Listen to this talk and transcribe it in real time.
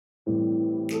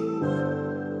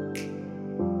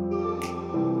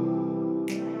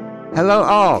Hello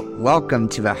all, welcome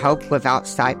to the Hope Without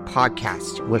Sight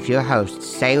podcast with your hosts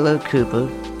Sailor Cooper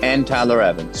and Tyler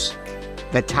Evans.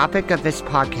 The topic of this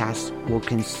podcast will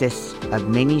consist of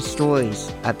many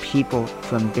stories of people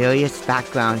from various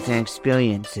backgrounds and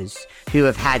experiences who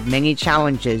have had many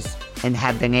challenges and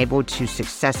have been able to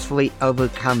successfully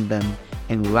overcome them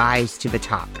and rise to the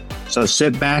top. So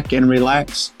sit back and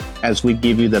relax as we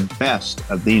give you the best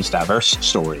of these diverse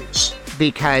stories.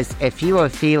 Because if you are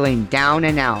feeling down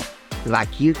and out,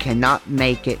 like you cannot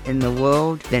make it in the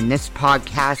world, then this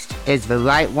podcast is the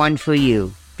right one for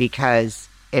you. Because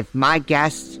if my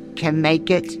guests can make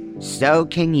it, so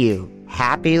can you.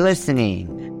 Happy listening.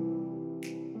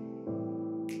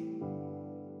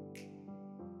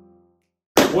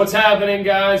 What's happening,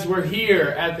 guys? We're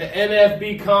here at the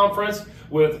NFB conference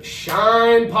with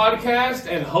Shine Podcast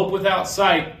and Hope Without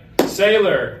Sight.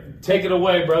 Sailor, take it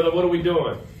away, brother. What are we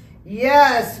doing?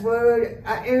 Yes, we're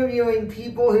interviewing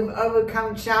people who've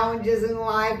overcome challenges in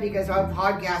life because our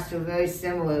podcasts are very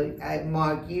similar.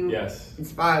 Mark, you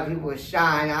inspire people to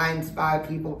shine. I inspire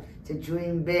people to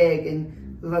dream big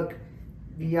and look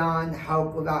beyond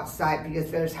hope without sight,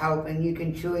 because there's hope and you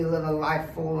can truly live a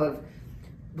life full of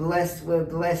bliss where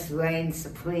bliss reigns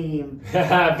supreme.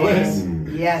 Bliss.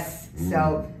 Yes,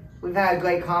 so we've had a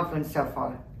great conference so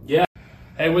far.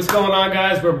 Hey, what's going on,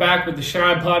 guys? We're back with the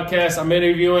Shine Podcast. I'm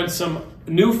interviewing some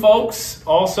new folks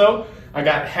also. I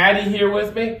got Hattie here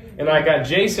with me, and I got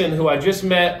Jason, who I just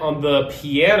met on the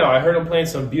piano. I heard him playing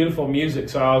some beautiful music,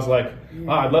 so I was like, oh,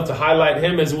 I'd love to highlight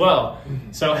him as well.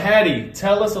 So, Hattie,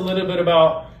 tell us a little bit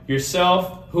about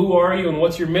yourself. Who are you, and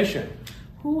what's your mission?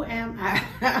 Who am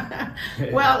I?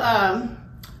 Well,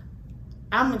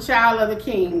 I'm a child of the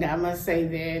King, I must say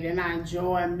that, and I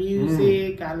enjoy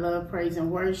music. I love praise and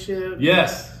worship.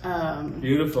 Yes.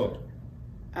 Beautiful.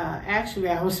 Actually,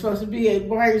 I was supposed to be at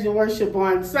praise and worship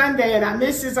on Sunday, and I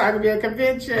missed it, so I could be at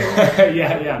convention.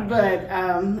 Yeah. But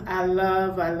I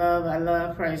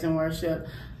love praise and worship,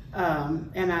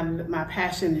 and my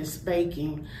passion is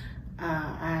baking.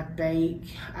 I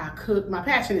bake, I cook. My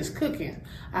passion is cooking.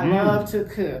 I love to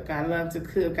cook.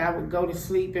 I would go to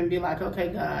sleep and be like, okay,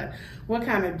 God, what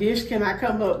kind of dish can I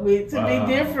come up with to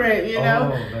be different, you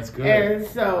know? Oh, that's good. And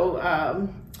so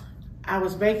I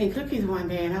was baking cookies one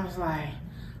day, and I was like,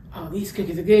 oh, these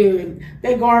cookies are good.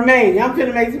 They're gourmet. I'm going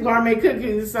to make some gourmet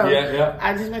cookies. So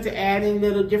I just went to adding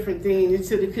little different things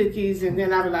to the cookies. And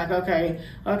then I was like,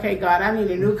 okay, God, I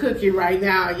need a new cookie right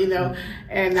now, you know.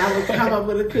 And I would come up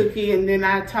with a cookie, and then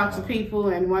I talked to people.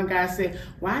 And one guy said,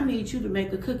 well, I need you to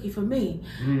make a cookie for me.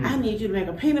 I need you to make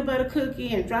a peanut butter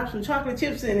cookie and drop some chocolate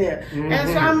chips in there. And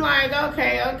so I'm like,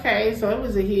 okay. So it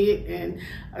was a hit. And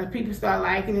people started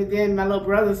liking it. Then my little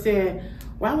brother said,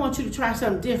 well, I want you to try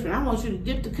something different. I want you to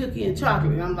dip the cookie in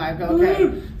chocolate. And I'm like,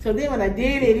 okay. So then when I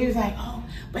did it, he was like, oh,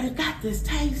 but it got this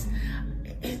taste.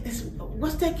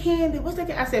 What's that candy?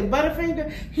 I said,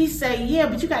 Butterfinger? He said, yeah,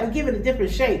 but you got to give it a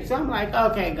different shape. So I'm like,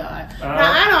 okay, God.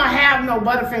 Now, I don't have no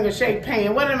Butterfinger shaped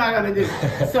pan. What am I going to do?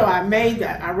 So I made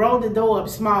that. I rolled the dough up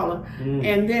smaller,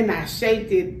 and then I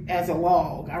shaped it as a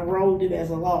log. I rolled it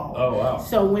as a log. Oh, wow.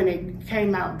 So when it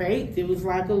came out baked, it was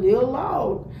like a little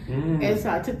log. And so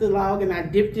I took the log and I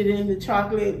dipped it in the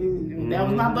chocolate, and that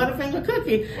was my Butterfinger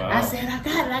cookie. Wow. I said,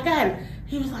 I got it.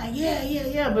 He was like,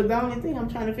 yeah. But the only thing I'm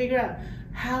trying to figure out,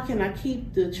 how can I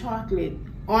keep the chocolate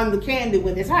on the candy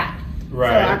when it's hot?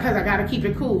 Right. Because I got to keep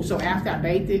it cool. So after I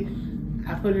baked it,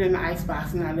 I put it in the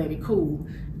icebox and I let it cool.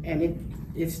 And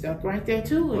it stuck right there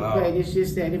to it. Wow. But it's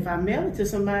just that if I mail it to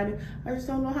somebody, I just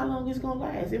don't know how long it's going to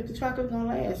last, if the chocolate's going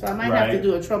to last. So I might have to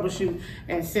do a troubleshoot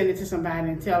and send it to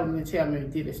somebody and tell me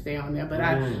did it stay on there. But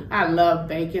I love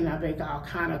baking. I bake all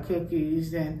kind of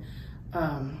cookies. And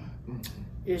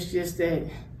it's just that,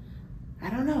 I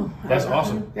don't know. That's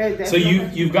awesome. So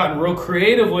you've gotten real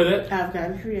creative with it. I've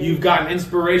gotten creative. You've gotten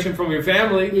inspiration from your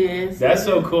family. Yes. That's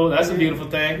so cool. That's a beautiful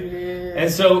thing. Yes.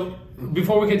 And so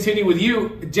before we continue with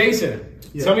you, Jason,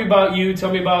 tell me about you.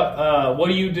 Tell me about what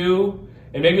do you do,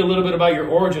 and maybe a little bit about your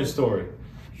origin story.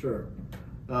 Sure.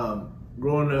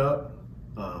 Growing up,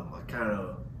 I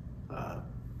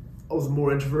was a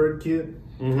more introverted kid.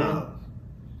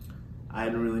 I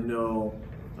didn't really know.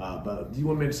 But do you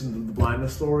want to mention the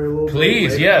blindness story a little bit?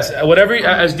 Please, yes. Whatever,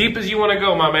 as deep as you want to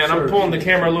go, my man. Sure, I'm pulling the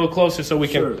camera a little closer so we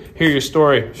can hear your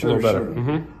story a little better.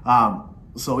 Sure.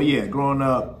 So yeah, growing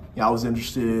up, I was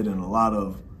interested in a lot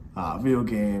of video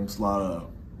games, a lot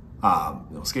of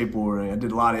skateboarding. I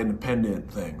did a lot of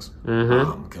independent things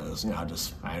because I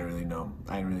didn't really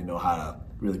know how to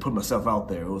really put myself out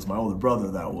there. It was my older brother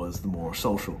that was the more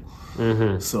social.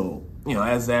 So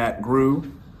as that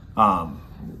grew.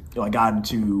 I got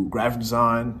into graphic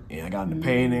design, and I got into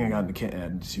painting, I got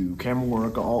into camera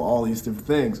work, all these different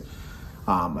things.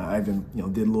 I even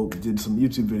did some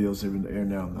YouTube videos here and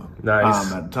now and then.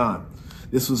 Nice. At the time.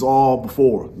 This was all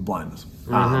before the blindness.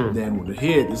 Then when it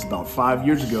hit, this is about 5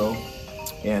 years ago,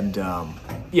 and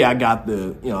I got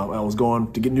I was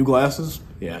going to get new glasses.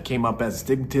 Yeah, I came up as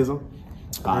astigmatism.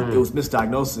 It was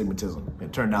misdiagnosed astigmatism.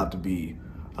 It turned out to be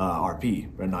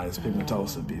RP, retinitis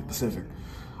pigmentosa, to be specific.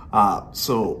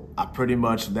 So I pretty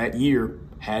much that year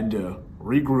had to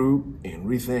regroup and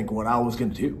rethink what I was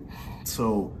going to do.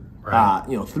 So,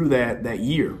 through that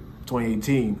year,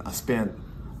 2018, I spent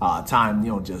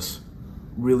time, just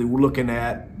really looking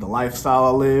at the lifestyle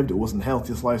I lived. It wasn't the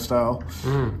healthiest lifestyle.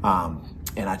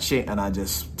 And I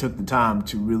just took the time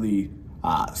to really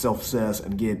self-assess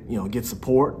and get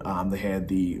support. They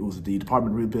had it was the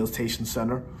Department of Rehabilitation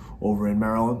Center over in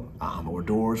Maryland, or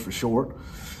DOORS for short.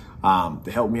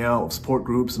 They helped me out with support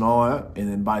groups and all that. And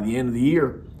then by the end of the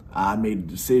year, I made a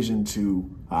decision to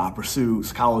pursue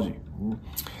psychology.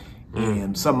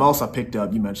 And something else I picked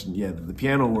up, you mentioned, the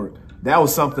piano work. That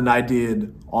was something I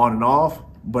did on and off,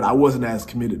 but I wasn't as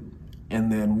committed.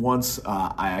 And then once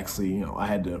I actually, I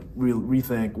had to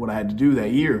rethink what I had to do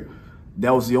that year,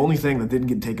 that was the only thing that didn't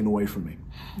get taken away from me.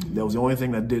 That was the only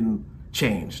thing that didn't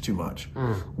change too much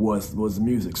was the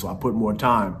music. So I put more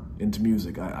time into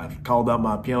music. I called up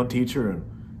my piano teacher,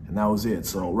 and that was it.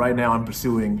 So right now I'm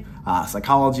pursuing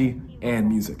psychology and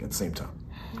music at the same time.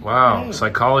 Wow,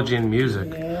 psychology and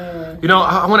music. Yeah.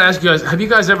 I want to ask you guys, have you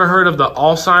guys ever heard of the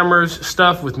Alzheimer's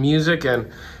stuff with music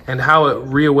and how it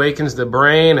reawakens the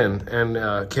brain and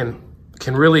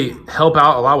can really help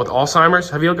out a lot with Alzheimer's?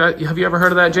 Have you ever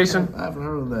heard of that, Jason? I haven't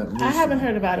heard of that recently. I haven't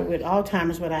heard about it with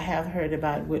Alzheimer's, but I have heard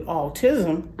about it with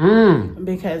autism.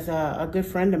 Because a good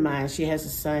friend of mine, she has a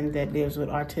son that lives with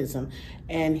autism,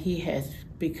 and he has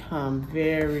become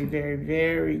very, very,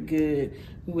 very good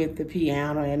with the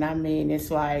piano. And I mean, it's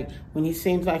like when he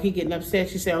seems like he getting upset,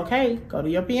 she say, okay, go to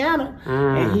your piano.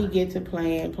 And he gets to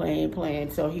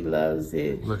playing. So he loves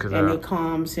it. Look at that. And it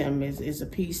calms him. It's a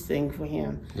peace thing for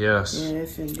him. Yes.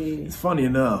 Yes, indeed. It's funny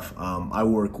enough, I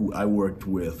worked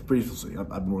with, previously, I've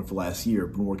been working for the last year,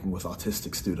 been working with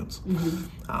autistic students.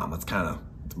 That's kind of,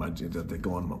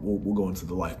 we'll go into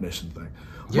the life mission thing.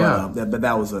 Yeah. But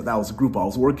that was a group I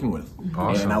was working with.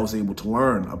 Awesome. And I was able to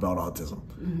learn about autism.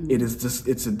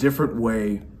 It's a different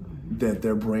way that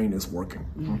their brain is working.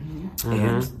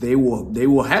 And they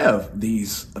will have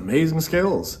these amazing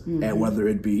skills, and whether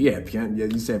it be piano,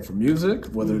 you said, for music,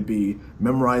 whether it be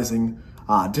memorizing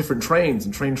different trains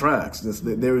and train tracks.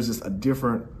 There is just a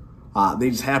different. They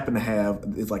just happen to have,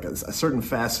 it's like a certain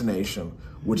fascination,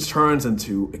 which turns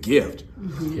into a gift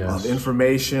of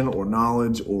information or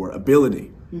knowledge or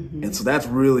ability. And so that's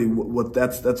really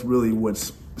that's really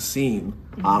what's seen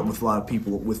with a lot of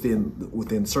people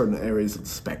within certain areas of the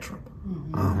spectrum.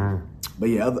 But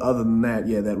other than that,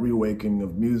 that reawakening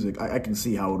of music, I can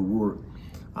see how it would work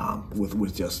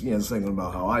with just thinking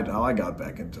about how I got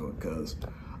back into it, because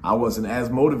I wasn't as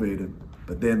motivated.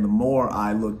 But then the more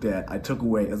I looked at, I took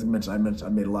away, as I mentioned, I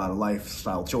made a lot of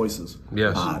lifestyle choices.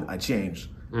 Yes. I changed.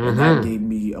 And that gave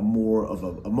me more of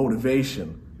a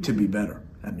motivation to be better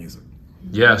at music.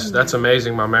 Yes, that's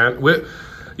amazing, my man.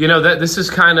 This is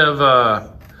kind of,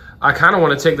 I kind of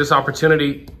want to take this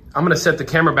opportunity. I'm going to set the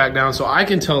camera back down so I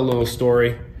can tell a little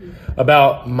story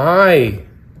about my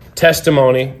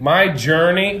testimony, my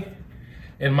journey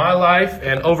in my life,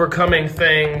 and overcoming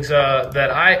things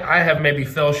that I have maybe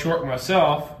fell short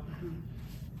myself.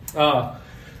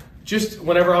 Just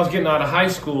whenever I was getting out of high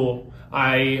school,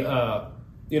 my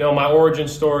origin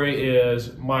story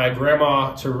is my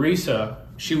grandma Teresa.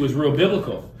 She was real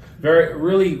biblical,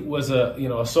 really was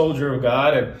a soldier of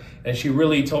God, and she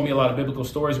really told me a lot of biblical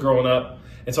stories growing up.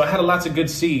 And so I had lots of good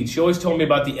seeds. She always told me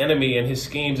about the enemy and his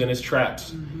schemes and his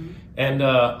traps. And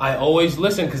I always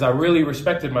listened because I really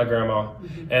respected my grandma.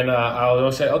 And I would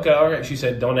always say, okay, all right. She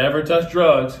said, don't ever touch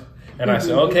drugs. And I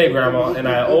said, okay, grandma. And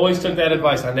I always took that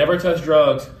advice. I never touched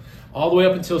drugs all the way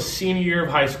up until senior year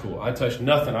of high school. I touched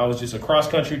nothing. I was just a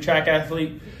cross-country track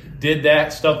athlete, did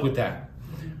that, stuck with that.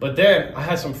 But then I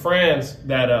had some friends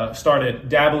that started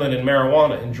dabbling in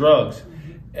marijuana and drugs.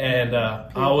 And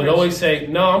I would always say,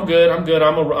 no, I'm good.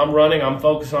 I'm running. I'm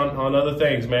focused on other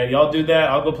things, man. Y'all do that.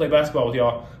 I'll go play basketball with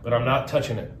y'all, but I'm not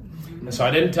touching it. And so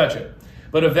I didn't touch it.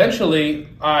 But eventually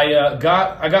I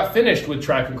got finished with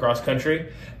track and cross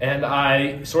country, and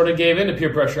I sort of gave in to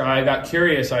peer pressure. I got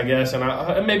curious, I guess,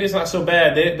 and maybe it's not so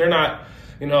bad. They're not,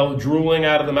 drooling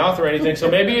out of the mouth or anything. So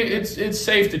maybe it's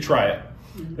safe to try it,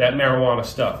 that marijuana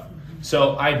stuff.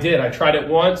 So I did. I tried it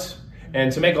once,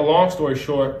 and to make a long story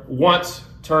short, once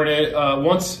turned it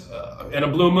once in a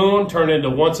blue moon, turned into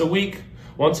once a week.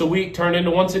 Once a week turned into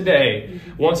once a day.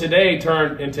 Once a day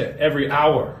turned into every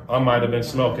hour I might have been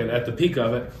smoking at the peak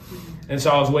of it. And so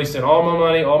I was wasting all my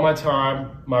money, all my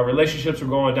time. My relationships were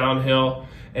going downhill.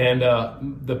 And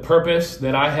the purpose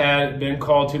that I had been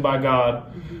called to by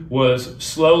God was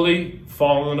slowly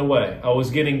falling away. I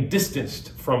was getting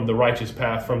distanced from the righteous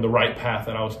path, from the right path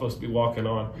that I was supposed to be walking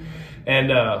on. And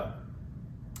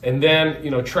then, you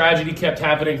know, tragedy kept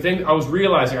happening. I was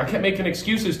realizing I kept making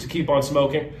excuses to keep on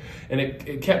smoking. And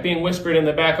it kept being whispered in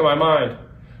the back of my mind,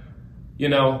 you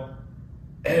know,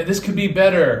 hey, this could be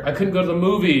better. I couldn't go to the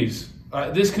movies.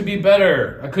 This could be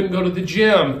better. I couldn't go to the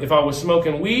gym. If I was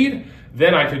smoking weed,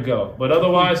 then I could go. But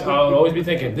otherwise, I would always be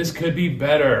thinking, this could be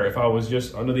better if I was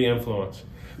just under the influence.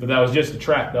 But that was just a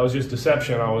trap. That was just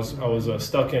deception. I was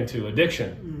stuck into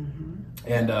addiction.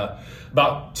 And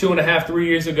about 2.5, 3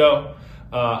 years ago,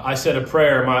 I said a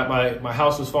prayer. My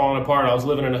house was falling apart. I was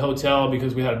living in a hotel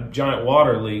because we had a giant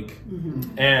water leak.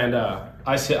 And I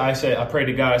prayed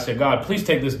to God. I said, God, please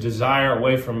take this desire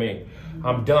away from me.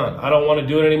 I'm done. I don't want to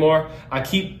do it anymore. I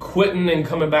keep quitting and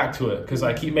coming back to it because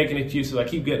I keep making excuses. I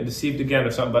keep getting deceived again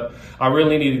or something. But I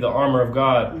really needed the armor of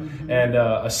God and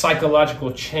a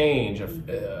psychological change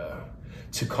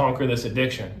to conquer this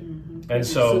addiction. And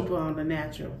so, super on the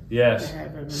natural. Yes,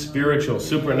 spiritual,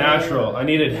 supernatural. I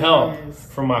needed help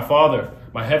from my Father,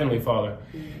 my Heavenly Father.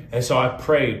 And so I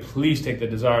prayed, please take the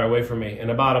desire away from me. And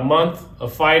about a month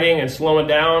of fighting and slowing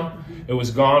down, it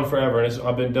was gone forever. And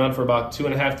I've been done for about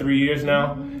 2.5, 3 years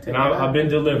now. And I've been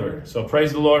delivered. So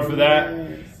praise the Lord for that.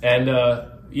 And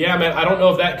yeah, man, I don't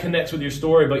know if that connects with your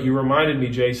story, but you reminded me,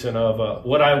 Jason, of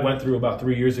what I went through about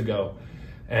 3 years ago.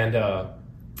 And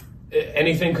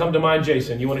anything come to mind,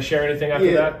 Jason? You want to share anything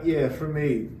after that? Yeah, for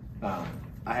me,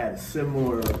 I had a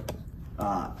similar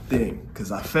thing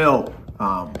because I felt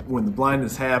when the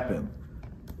blindness happened,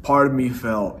 part of me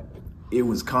felt it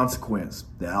was consequence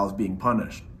that I was being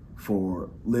punished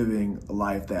for living a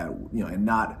life that, you know, and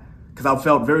not, because I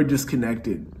felt very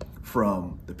disconnected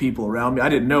from the people around me. I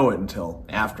didn't know it until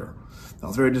after. I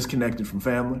was very disconnected from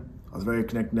family. I was very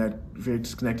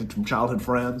disconnected from childhood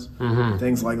friends,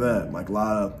 things like that, like a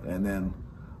lot of, and then,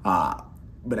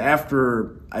 but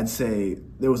after, I'd say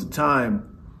there was a time,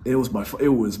 it was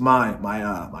my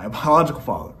biological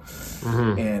father,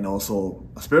 and also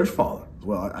a spiritual father as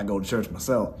well. I go to church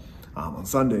myself on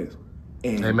Sundays,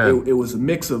 and it was a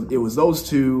mix of, it was those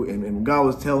two, and God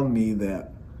was telling me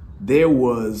that there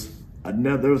was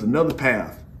another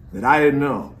path that I didn't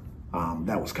know.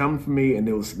 That was coming for me, and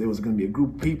there was going to be a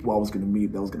group of people I was going to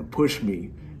meet that was going to push me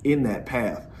in that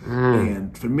path.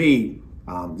 And for me,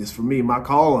 my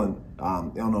calling, I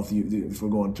don't know if we're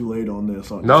going too late on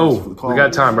this. No, for the calling. We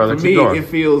got time, brother. For me, it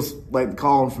feels like the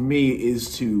calling for me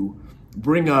is to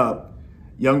bring up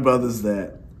young brothers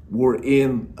that were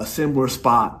in a similar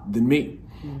spot than me.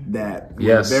 That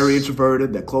were very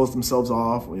introverted, that closed themselves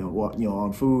off,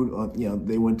 on food,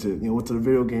 they went to the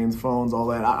video games, phones, all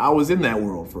that. I was in that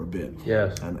world for a bit.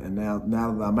 Yes. And now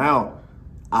that I'm out,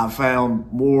 I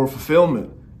found more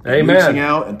fulfillment. Amen. Reaching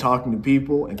out and talking to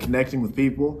people and connecting with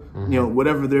people,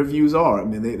 whatever their views are. I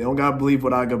mean, they don't gotta believe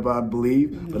what I gotta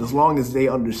believe, but as long as they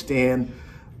understand,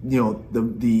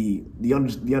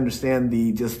 understand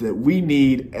just that we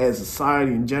need as a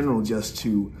society in general just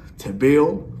to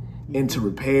build and to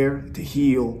repair, to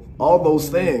heal, all those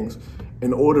things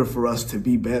in order for us to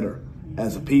be better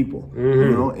as a people,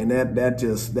 and that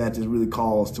just really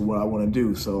calls to what I want to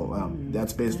do. So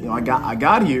that's basically, I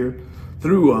got here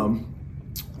through a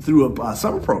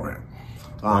summer program,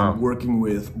 working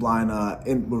with blind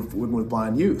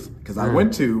youth, because I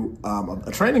went to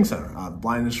a training center,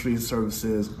 Blind Industry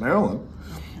Services, Maryland.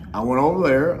 I went over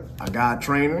there, I got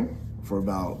training for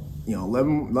about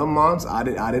 11 months. I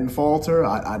didn't falter.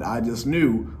 I just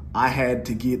knew I had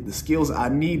to get the skills I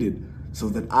needed so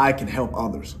that I can help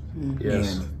others.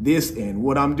 Yes. And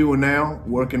what I'm doing now,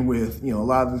 working with a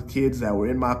lot of the kids that were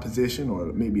in my position,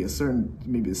 or maybe a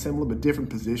similar but different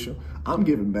position, I'm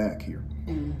giving back here.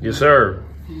 Yes, sir.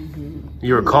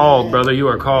 You are called, brother. You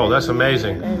are called. That's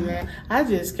amazing. Amen. I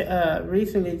just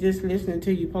recently, just listening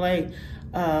to you play,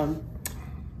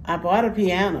 I bought a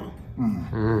piano.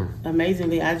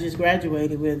 Amazingly, I just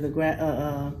graduated with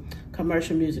a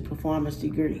commercial music performance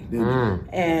degree.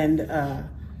 And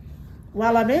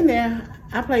while I've been there,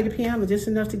 I played the piano just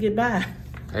enough to get by.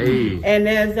 Hey. And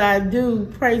as I do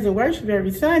praise and worship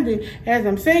every Sunday, as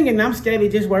I'm singing, I'm steady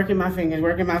just working my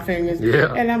fingers.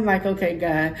 Yeah. And I'm like, okay,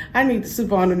 God, I need the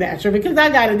super on the natural because I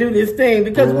got to do this thing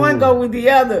because one go with the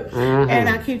other. And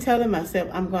I keep telling myself,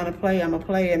 I'm going to play.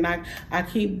 And I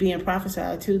keep being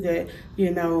prophesied to that,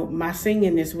 you know, my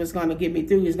singing is what's going to get me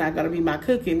through. It's not going to be my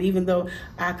cooking, even though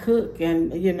I cook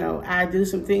and, you know, I do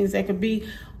some things that could be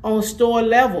on store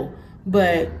level.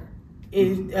 But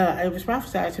it was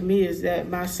prophesied to me is that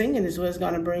my singing is what's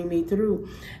going to bring me through.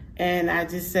 And I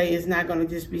just say it's not going to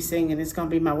just be singing, it's going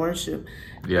to be my worship.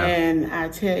 Yeah. And I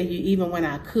tell you, even when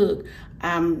I cook,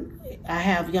 I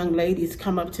have young ladies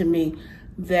come up to me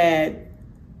that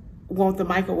want the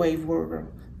microwave worker,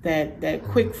 that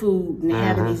quick food, and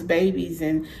having these babies.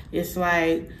 And it's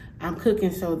like I'm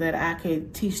cooking so that I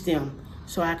could teach them,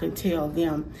 so I can tell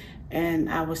them. And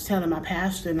I was telling my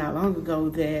pastor not long ago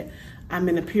that I'm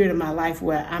in a period of my life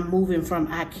where I'm moving from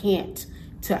I can't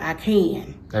to I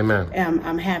can. Amen.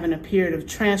 I'm having a period of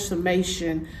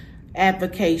transformation,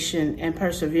 advocation, and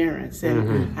perseverance.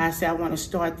 And I said I want to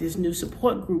start this new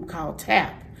support group called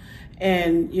TAP.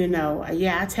 And, you know,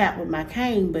 I tap with my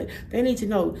cane, but they need to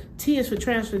know T is for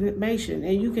transformation,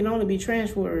 and you can only be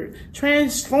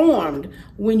transformed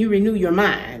when you renew your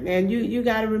mind. And you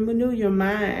got to renew your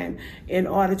mind in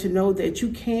order to know that you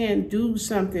can do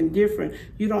something different.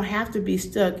 You don't have to be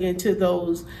stuck into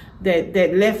those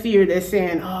that left ear that's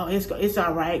saying, oh, it's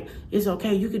all right, it's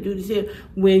okay, you can do this here.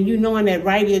 When you knowing that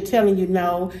right ear telling you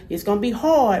no, it's gonna be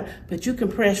hard, but you can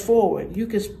press forward. You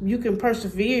can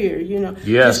persevere. You know,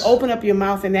 just open up your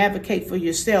mouth and advocate for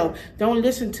yourself. Don't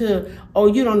listen to, oh,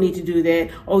 you don't need to do that.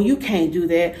 Oh, you can't do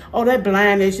that. Oh, that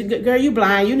blindness, girl, you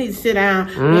blind. You need to sit down.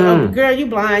 You know, girl, you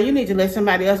blind. You need to let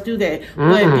somebody else do that.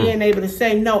 But being able to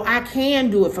say, no, I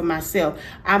can do it for myself.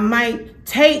 I might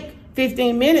take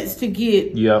 15 minutes to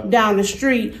get down the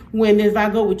street when if I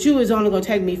go with you, it's only going to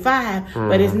take me 5.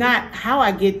 But it's not how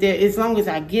I get there, as long as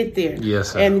I get there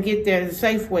and get there the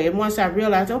safe way. And once I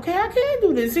realize, okay, I can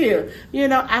do this here, you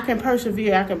know, I can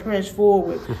persevere, I can press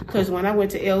forward. Because when I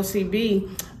went to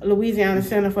LCB, Louisiana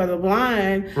Center for the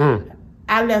Blind,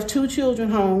 I left 2 children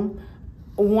home,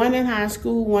 one in high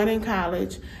school, one in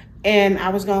college. And I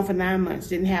was gone for 9 months,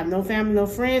 didn't have no family, no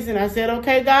friends. And I said,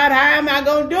 okay, God, how am I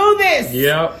going to do this?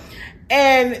 Yep.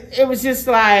 And it was just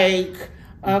like,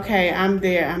 okay, I'm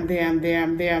there. And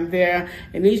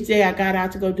each day I got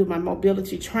out to go do my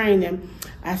mobility training.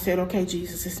 I said, okay,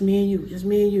 Jesus, it's me and you, just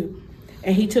me and you.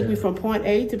 And he took me from point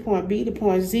A to point B to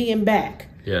point Z and back.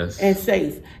 Yes. And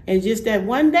safe. And just that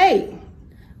one day,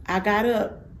 I got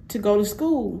up to go to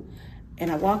school and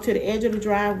I walked to the edge of the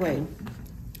driveway.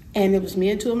 And it was me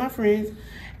and 2 of my friends.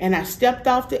 And I stepped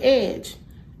off the edge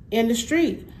in the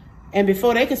street. And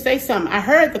before they could say something, I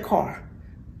heard the car.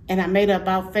 And I made an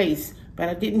about face, but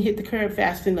I didn't hit the curb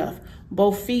fast enough.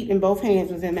 Both feet and both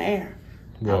hands was in the air.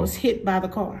 Whoa. I was hit by the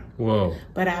car. Whoa.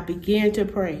 But I began to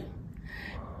pray.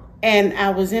 And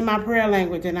I was in my prayer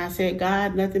language, and I said,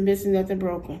 God, nothing missing, nothing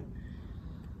broken.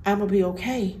 I'm going to be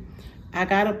okay. I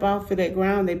got up off of that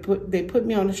ground. They put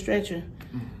me on a stretcher.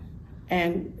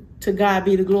 And to God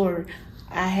be the glory.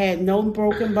 I had no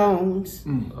broken bones,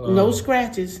 no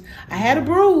scratches. I had a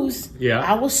bruise. Yeah.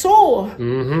 I was sore,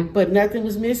 but nothing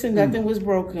was missing, nothing was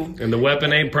broken. And the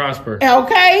weapon ain't prosper.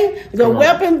 Okay? The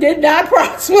weapon did not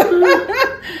prosper.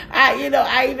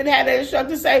 I even had an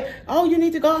instructor say, oh, you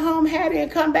need to go home, Hattie, and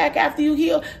come back after you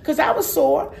heal. Because I was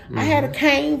sore. I had a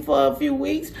cane for a few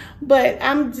weeks. But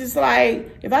I'm just like,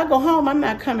 if I go home, I'm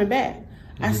not coming back.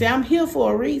 I said, I'm here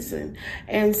for a reason.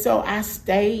 And so I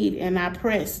stayed and I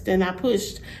pressed and I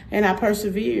pushed and I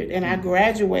persevered and I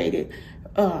graduated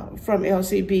from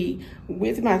LCB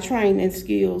with my training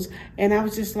skills. And I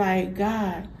was just like,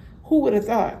 God, who would have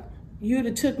thought? You'd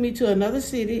have took me to another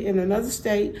city in another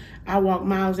state. I walked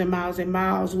miles and miles and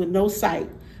miles with no sight,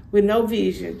 with no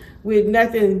vision, with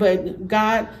nothing but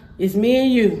God, it's me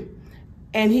and you.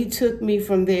 And he took me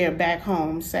from there back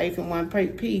home, safe in one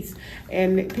piece.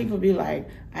 And people be like,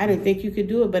 I didn't think you could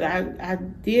do it, but I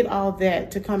did all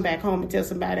that to come back home and tell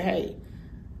somebody, hey,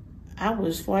 I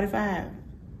was 45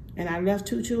 and I left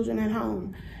 2 children at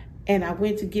home and I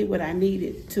went to get what I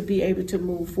needed to be able to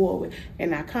move forward.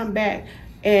 And I come back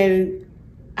and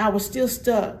I was still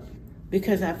stuck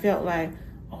because I felt like,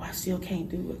 oh, I still can't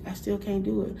do it. I still can't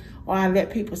do it. Or I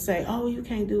let people say, oh, you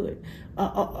can't do it.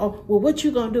 Well, what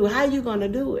you gonna do? How you gonna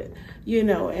do it? You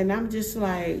know, and I'm just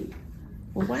like,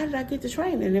 well, why did I get the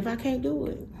training if I can't do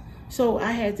it? So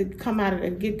I had to come out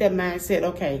and get that mindset,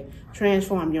 okay,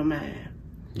 transform your mind.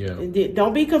 Yeah.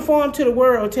 Don't be conformed to the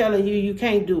world telling you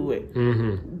can't do it.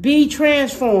 Mm-hmm. Be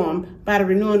transformed by the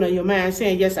renewing of your mind,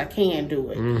 saying, yes, I can do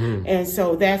it. Mm-hmm. And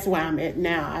so that's where I'm at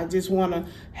now. I just want to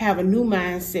have a new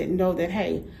mindset and know that,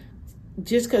 hey,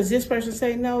 just because this person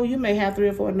say no, you may have 3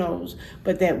 or 4 no's,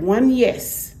 but that one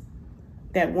yes.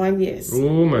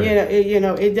 Ooh, man.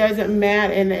 It doesn't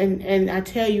matter. And I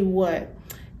tell you what,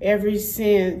 ever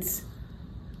since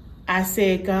I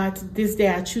said, God, this day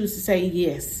I choose to say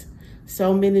yes,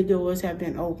 so many doors have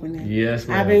been opening. Yes,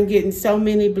 ma'am. I've been getting so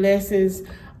many blessings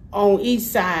on each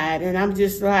side, and I'm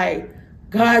just like,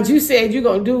 God, you said you're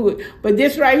going to do it. But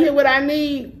this right here, what I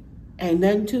need, ain't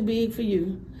nothing too big for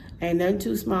you. Ain't nothing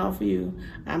too small for you.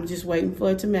 I'm just waiting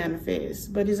for it to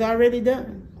manifest. But it's already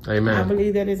done. Amen. I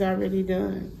believe that it's already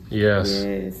done. Yes.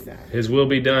 His will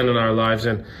be done in our lives.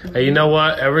 And hey, you know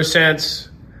what? Ever since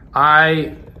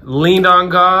I leaned on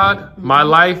God, my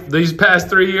life these past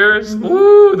 3 years,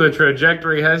 woo, the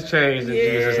trajectory has changed in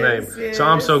Jesus' name. Yes. So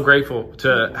I'm so grateful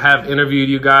to have interviewed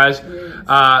you guys.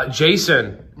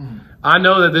 Jason, I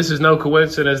know that this is no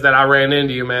coincidence that I ran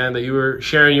into you, man, that you were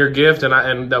sharing your gift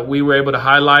and that we were able to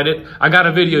highlight it. I got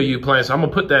a video you playing, so I'm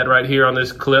going to put that right here on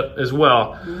this clip as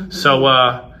well. Mm-hmm.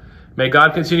 So may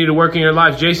God continue to work in your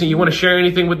life. Jason, you want to share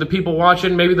anything with the people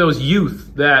watching? Maybe those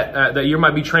youth that you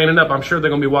might be training up. I'm sure they're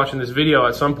going to be watching this video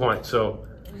at some point. So,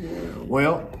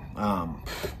 well,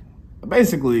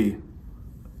 basically,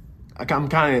 I'm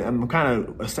kind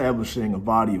of establishing a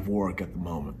body of work at the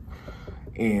moment.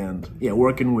 And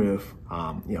working with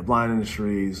Blind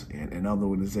Industries and other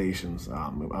organizations.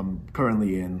 I'm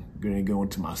currently going to go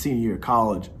into my senior year of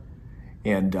college,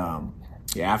 and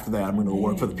after that I'm going to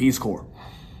work for the Peace Corps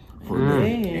for a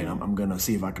bit, and I'm going to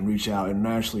see if I can reach out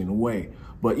internationally in a way.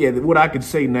 But what I could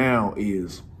say now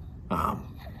is,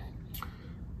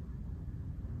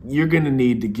 you're going to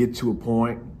need to get to a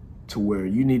point to where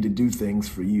you need to do things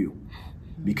for you,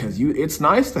 because it's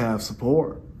nice to have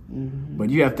support. Mm-hmm. But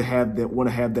you have to want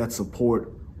to have that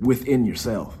support within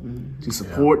yourself, to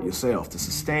support yourself, to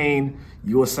sustain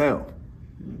yourself.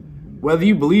 Whether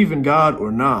you believe in God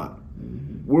or not,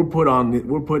 we're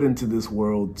put into this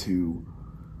world to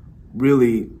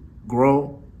really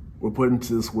grow. We're put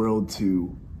into this world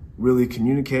to really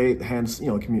communicate, hence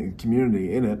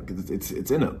community in it, because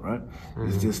it's in it, right? Mm-hmm.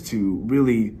 It's just to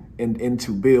really and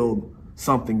to build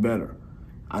something better.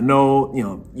 I know,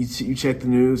 you check the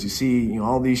news, you see,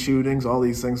 all these shootings, all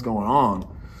these things going on.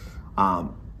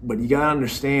 But you got to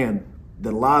understand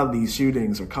that a lot of these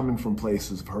shootings are coming from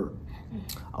places of hurt.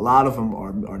 A lot of them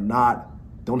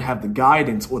don't have the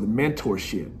guidance or the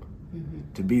mentorship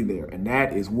to be there. And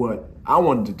that is what I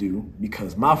wanted to do,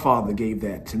 because my father gave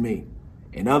that to me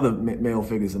and other male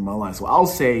figures in my life. So I'll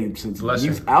say to the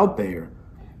youth out there,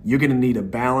 you're going to need a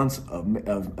balance of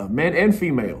men and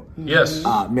female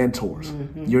mentors.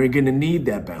 Mm-hmm. You're going to need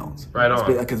that balance. Right on.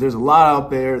 Because there's a lot out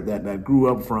there that grew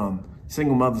up from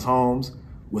single mothers' homes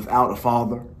without a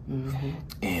father. Mm-hmm.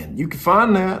 And you can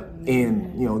find that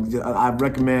in, I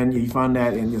recommend you find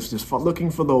that in just looking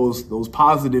for those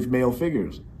positive male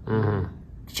figures. Mm-hmm.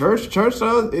 Church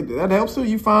that helps too.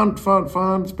 You find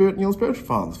spiritual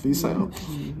fathers for yourself.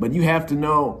 Mm-hmm. But you have to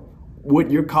know what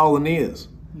your calling is.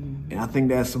 And I think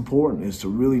that's important, is to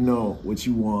really know what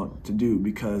you want to do,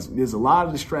 because there's a lot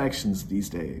of distractions these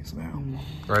days now.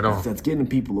 Right on. That's getting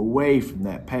people away from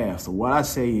that path. So what I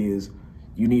say is,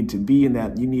 you need to be in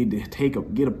that. You need to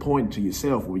get a point to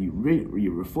yourself where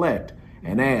you reflect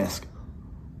and ask,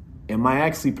 am I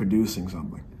actually producing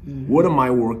something? Mm-hmm. What am I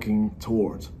working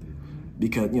towards?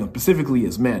 Because specifically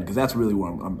as men, because that's really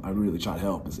what I really try to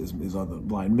help is other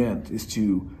blind men, is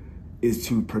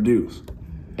to produce.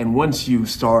 And once you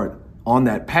start on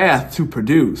that path to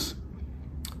produce,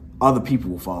 other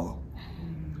people will follow.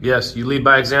 Yes, you lead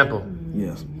by example.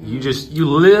 Yes. You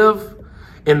live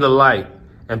in the light,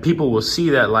 and people will see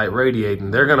that light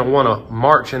radiating. They're going to want to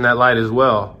march in that light as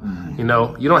well. Mm-hmm.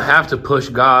 You don't have to push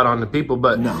God on the people,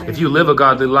 but if you live a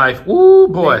godly life, woo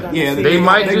boy, they're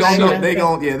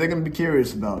going to be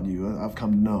curious about you. I've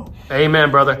come to know. Amen,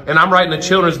 brother. And I'm writing a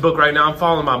children's book right now. I'm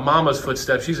following my mama's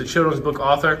footsteps. She's a children's book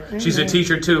author. Mm-hmm. She's a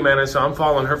teacher too, man, and so I'm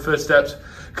following her footsteps,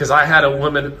 because I had a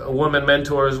woman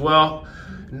mentor as well.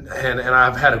 And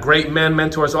I've had a great men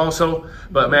mentors also.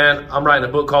 But man, I'm writing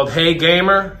a book called Hey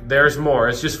Gamer, There's More.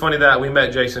 It's just funny that we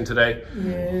met Jason today.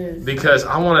 Yes. Because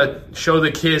I want to show the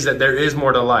kids that there is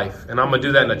more to life. And I'm going to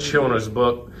do that in a children's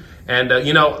book. And,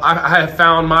 I have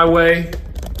found my way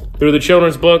through the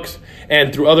children's books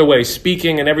and through other ways,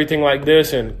 speaking and everything like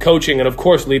this, and coaching, and of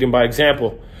course leading by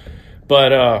example.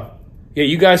 But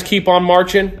you guys keep on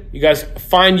marching. You guys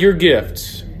find your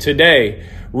gifts today.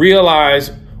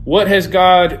 Realize, what has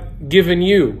God given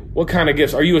you? What kind of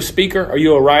gifts? Are you a speaker? Are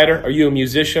you a writer? Are you a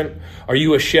musician? Are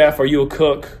you a chef? Are you a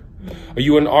cook? Are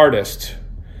you an artist?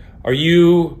 Are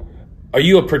you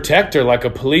a protector, like a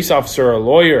police officer or a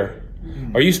lawyer?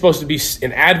 Are you supposed to be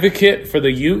an advocate for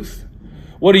the youth?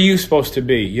 What are you supposed to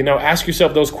be? You know, ask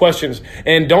yourself those questions.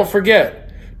 And don't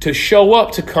forget to show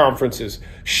up to conferences.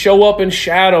 Show up and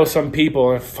shadow some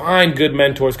people and find good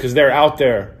mentors, because they're out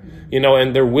there, you know,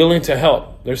 and they're willing to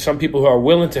help. There's some people who are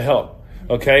willing to help,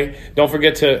 okay? Don't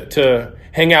forget to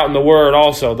hang out in the Word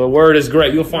also. The Word is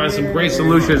great. You'll find some great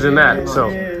solutions in that. So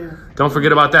don't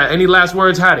forget about that. Any last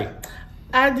words, Hattie?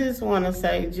 I just want to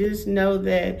say, just know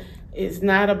that it's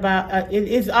not about,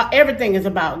 everything is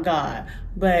about God.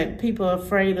 But people are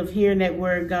afraid of hearing that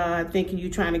word God, thinking you're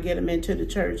trying to get them into the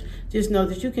church. Just know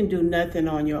that you can do nothing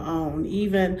on your own.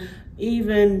 Even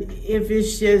if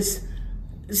it's just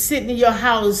sitting in your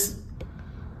house,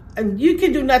 you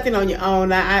can do nothing on your own.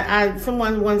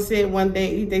 Someone once said one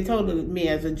day, they told me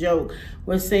as a joke,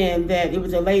 was saying that it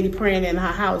was a lady praying in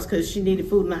her house because she needed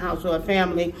food in the house for her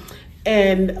family.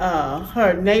 And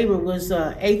her neighbor was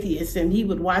atheist, and he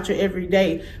would watch her every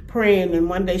day praying. And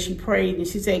one day she prayed, and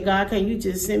she said, God, can you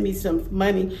just send me some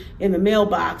money in the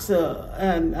mailbox,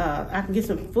 and I can get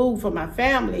some food for my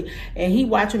family? And he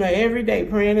watching her every day,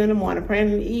 praying in the morning,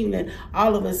 praying in the evening.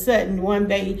 All of a sudden, one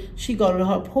day she go to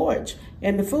her porch,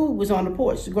 and the food was on the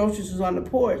porch. The groceries was on the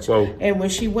porch. Whoa. And when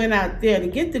she went out there to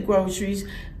get the groceries,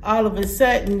 all of a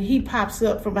sudden, he pops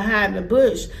up from behind the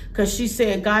bush, because she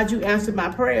said, God, you answered my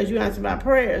prayers. You answered my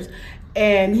prayers.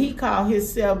 And he called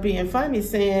himself being funny,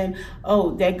 saying,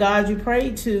 oh, that God you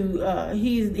prayed to,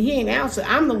 he ain't answered.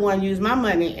 I'm the one used my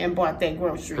money and bought that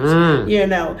groceries, you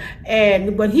know.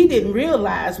 And what he didn't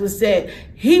realize was that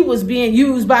he was being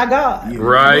used by God.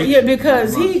 Right. Yeah,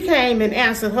 because he came and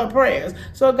answered her prayers.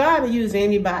 So God will use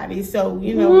anybody. So,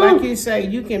 you know, like you say,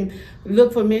 you can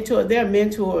look for mentors. They're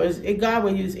mentors. God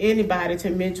will use anybody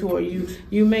to mentor you.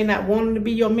 You may not want them to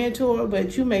be your mentor,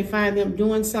 but you may find them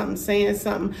doing something, saying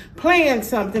something, playing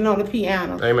something on the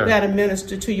piano. Amen. That'll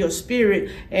minister to your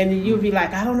spirit, and you'll be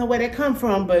like, I don't know where that come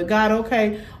from, but God,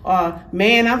 okay. Or,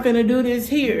 man, I'm finna do this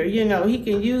here. You know, he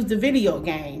can use the video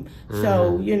game.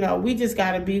 So, you know, we just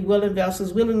got to be willing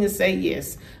vessels, willing to say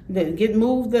yes.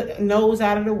 Move the nose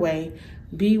out of the way.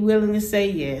 Be willing to say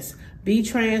yes. Be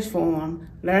transformed.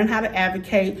 Learn how to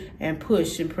advocate and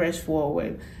push and press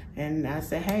forward. And I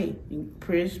say, hey,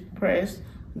 press,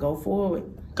 go forward.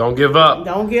 Don't give up.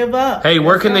 Don't give up. Hey,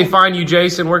 where can they find you,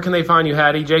 Jason? Where can they find you,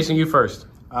 Hattie? Jason, you first.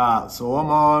 So I'm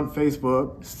on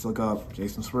Facebook. Just look up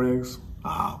Jason Spriggs.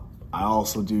 I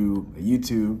also do a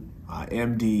YouTube,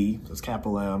 MD. That's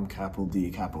capital M, capital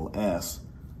D, capital S,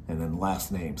 and then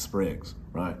last name Spriggs.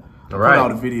 Right. All right. I put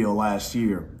out a video last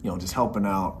year. You know, just helping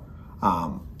out.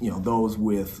 You know, those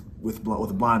with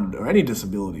a blind or any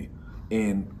disability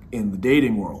in the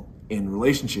dating world, in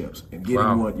relationships, and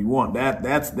getting what you want.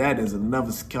 That is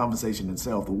another conversation in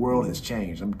itself. The world has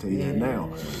changed. I'm gonna tell you that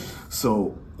now.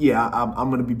 So yeah, I'm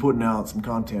gonna be putting out some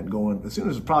content going as soon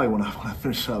as probably when I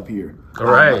finish up here. All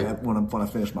right. When I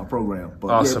finish my program.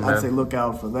 But awesome, I'd say look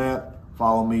out for that.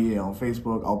 Follow me on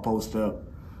Facebook. I'll post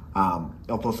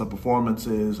up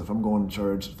performances if I'm going to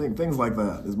church. Things like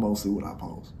that is mostly what I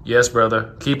post. Yes,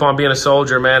 brother. Keep on being a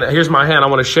soldier, man. Here's my hand. I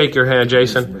want to shake your hand,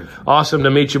 Jason. Awesome to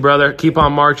meet you, brother. Keep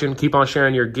on marching. Keep on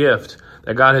sharing your gift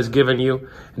that God has given you.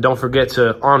 And don't forget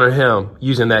to honor him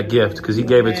using that gift, because he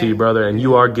gave it to you, brother, and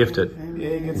you are gifted.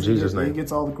 In Jesus' name. He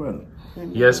gets all the credit.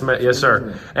 Yes, man. Yes,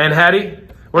 sir. And Hattie,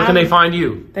 where can they find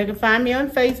you? They can find me on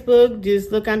Facebook.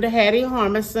 Just look under Hattie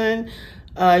Harmison.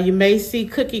 You may see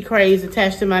Cookie Craze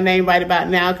attached to my name right about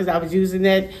now, because I was using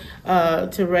that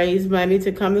to raise money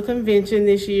to come to convention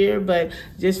this year. But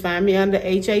just find me under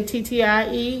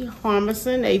HATTIE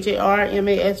Harmison,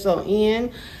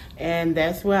 HARMASON, and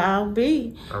that's where I'll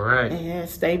be. All right. And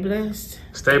stay blessed.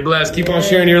 Stay blessed. Keep on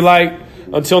sharing your light.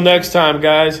 Until next time,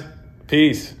 guys.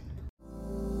 Peace.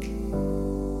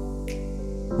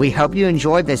 We hope you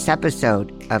enjoyed this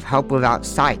episode of Hope Without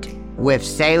Sight with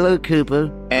Sailor Cooper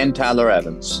and Tyler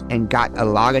Evans, and got a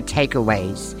lot of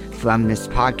takeaways from this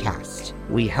podcast.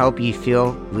 We hope you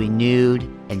feel renewed,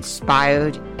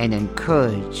 inspired, and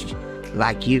encouraged,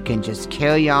 like you can just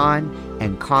carry on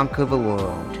and conquer the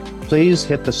world. Please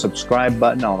hit the subscribe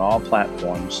button on all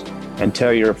platforms and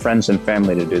tell your friends and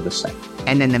family to do the same.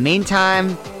 And in the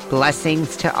meantime,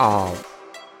 blessings to all.